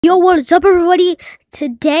Yo, what's up, everybody?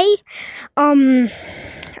 Today, I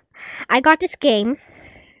got this game.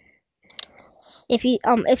 If you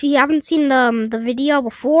haven't seen the video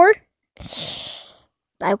before,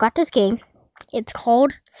 I got this game. It's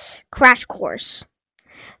called Crash Course.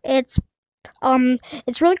 It's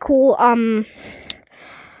really cool. Rain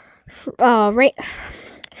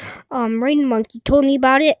Monkey told me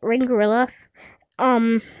about it. Rain Gorilla.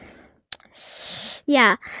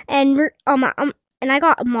 Yeah, and I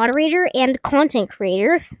got a moderator and content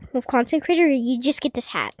creator. With content creator, you just get this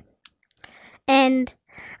hat. And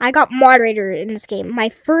I got moderator in this game. My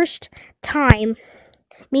first time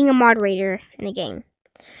being a moderator in a game.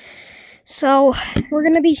 So I'm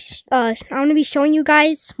gonna be showing you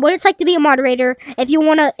guys what it's like to be a moderator. If you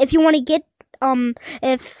wanna get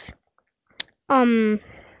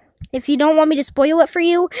if you don't want me to spoil it for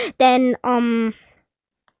you, then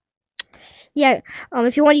yeah,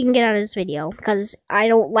 if you want, you can get out of this video because I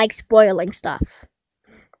don't like spoiling stuff.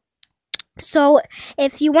 So,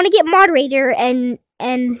 if you want to get moderator and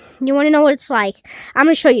you want to know what it's like, I'm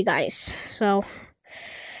gonna show you guys. So,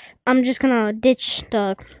 I'm just gonna ditch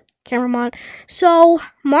the camera mod. So,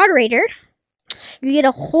 moderator, you get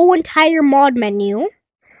a whole entire mod menu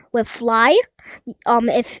with fly.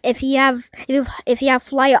 If you have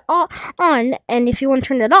fly on, and if you want to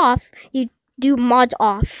turn it off, you do mods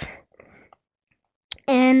off.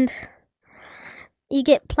 And you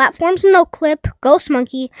get platforms, no clip, ghost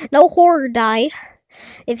monkey, no horror die.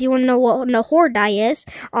 If you want to know what no horror die is,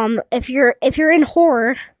 if you're in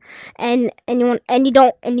horror and you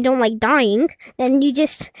don't like dying, then you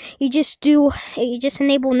just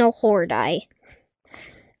enable no horror die.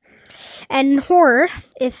 And horror,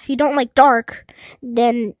 if you don't like dark,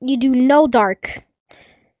 then you do no dark.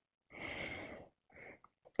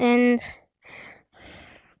 And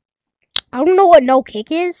I don't know what no kick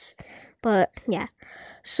is, but yeah.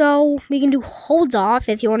 So we can do holds off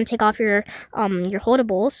if you want to take off your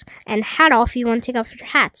holdables, and hat off if you want to take off your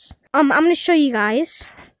hats. I'm gonna show you guys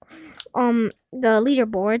the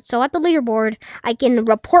leaderboard. So at the leaderboard, I can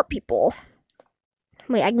report people.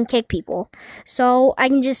 Wait, I can kick people. So I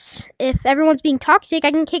can just, if everyone's being toxic,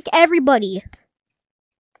 I can kick everybody.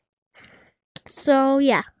 So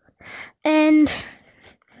yeah, and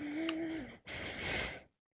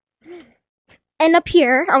up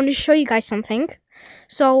here, I want to show you guys something.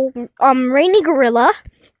 So, Rainy Gorilla,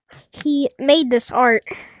 he made this art,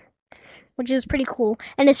 which is pretty cool.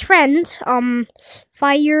 And his friend,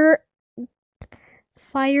 Fire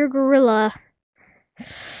Gorilla.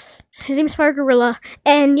 His name's Fire Gorilla.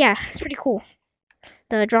 And yeah, it's pretty cool.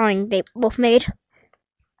 The drawing they both made.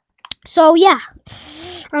 So yeah,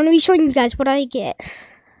 I'm going to be showing you guys what I get.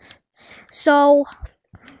 So,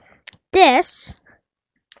 this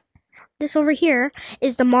over here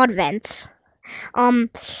is the mod vents.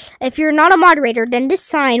 If you're not a moderator, then this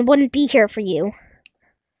sign wouldn't be here for you.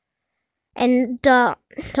 And to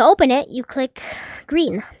open it, you click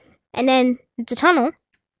green, and then it's a tunnel.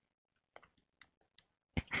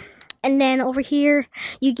 And then over here,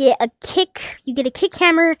 you get a kick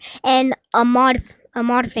hammer and a mod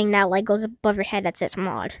thing that like goes above your head that says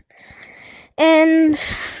mod. And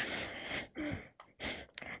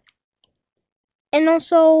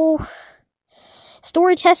also,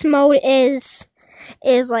 story test mode is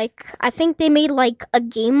like, I think they made like a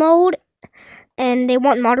game mode and they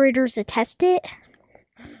want moderators to test it.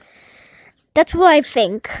 That's what I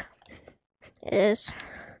think it is.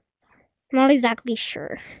 I'm not exactly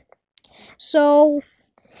sure. So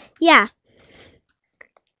yeah,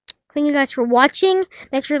 thank you guys for watching.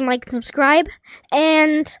 Make sure to like and subscribe,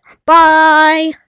 and bye.